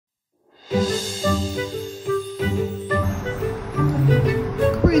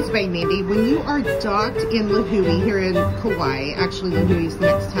Cruise Bay, Mandy, when you are docked in Lahui here in Kauai, actually Lahui is the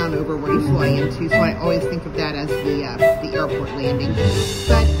next town over where you fly into, so I always think of that as the airport landing.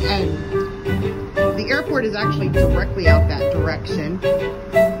 But the airport is actually directly out that direction.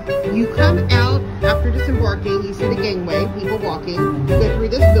 You come out after disembarking, you see the gangway, people walking, you go through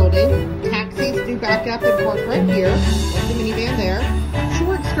this building, taxis do back up and park right here, like the minivan there.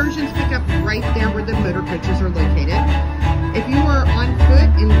 Shore excursions pick up right there where the motor coaches are located. If you are on foot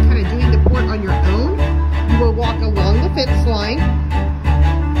and kind of doing the port on your own, you will walk along the fence line,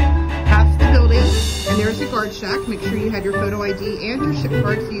 past the building, and there's a guard shack. Make sure you have your photo ID and your ship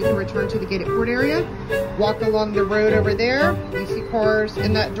card so you can return to the gated port area. Walk along the road over there. You see cars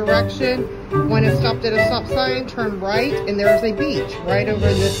in that direction. When it's stopped at a stop sign, turn right, and there's a beach right over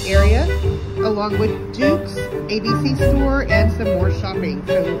this area, along with Duke's, ABC store, and some more shopping.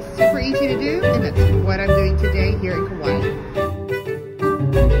 So it's super easy to do, and that's what I'm doing today here in Kauai.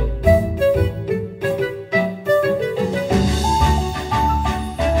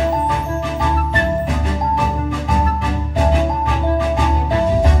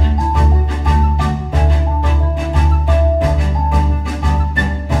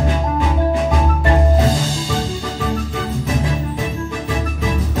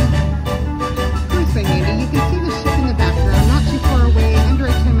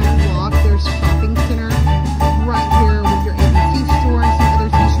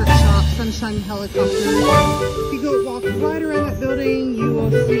 Helicopters. If you go walk right around that building, you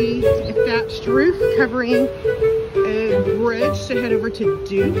will see a thatched roof covering a bridge to head over to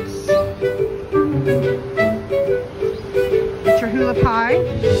Duke's. It's your hula pie.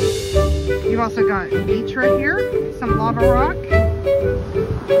 You've also got beach right here, some lava rock.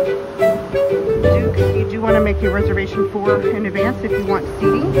 Duke's, you do want to make your reservation for in advance if you want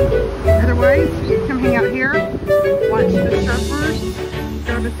seating. Otherwise, come hang out here, watch the surfers,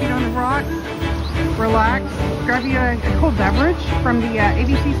 grab a seat on the rocks, relax, grab you a cold beverage from the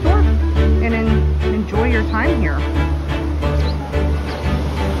ABC store, and enjoy your time here.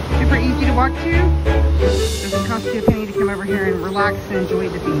 Super easy to walk to. Doesn't cost you a penny to come over here and relax and enjoy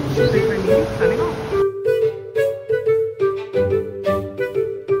the beach. Signing off.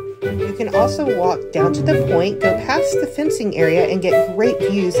 You can also walk down to the point, go past the fencing area, and get great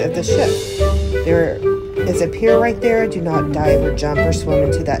views of the ship. There is a pier right there. Do not dive or jump or swim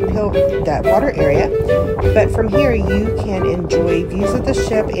into that water area. But from here you can enjoy views of the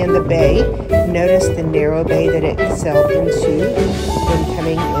ship and the bay. Notice the narrow bay that it sailed into when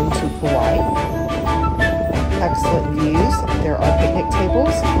coming into Kauai. Excellent views. There are picnic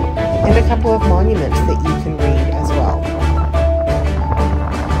tables and a couple of monuments that you can read as well.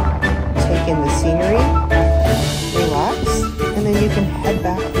 Take in the scenery, relax, and then you can head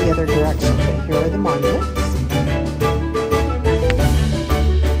back the other direction. But here are the monuments.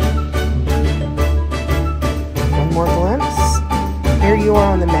 One more glimpse. Here you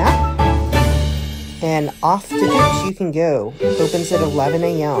are on the map. And off to Duke's you can go. Opens at 11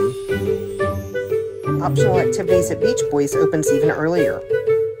 a.m. Optional activities at Beach Boys opens even earlier.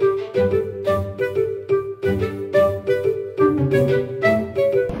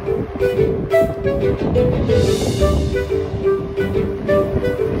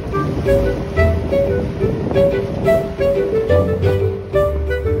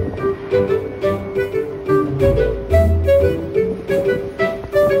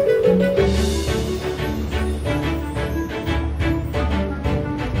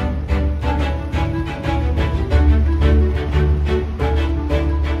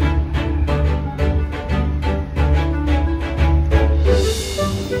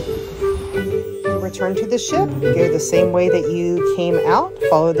 Return to the ship, go the same way that you came out,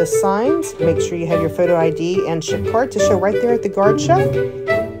 follow the signs, make sure you have your photo ID and ship card to show right there at the guard shack,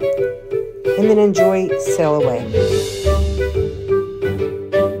 and then enjoy sail away.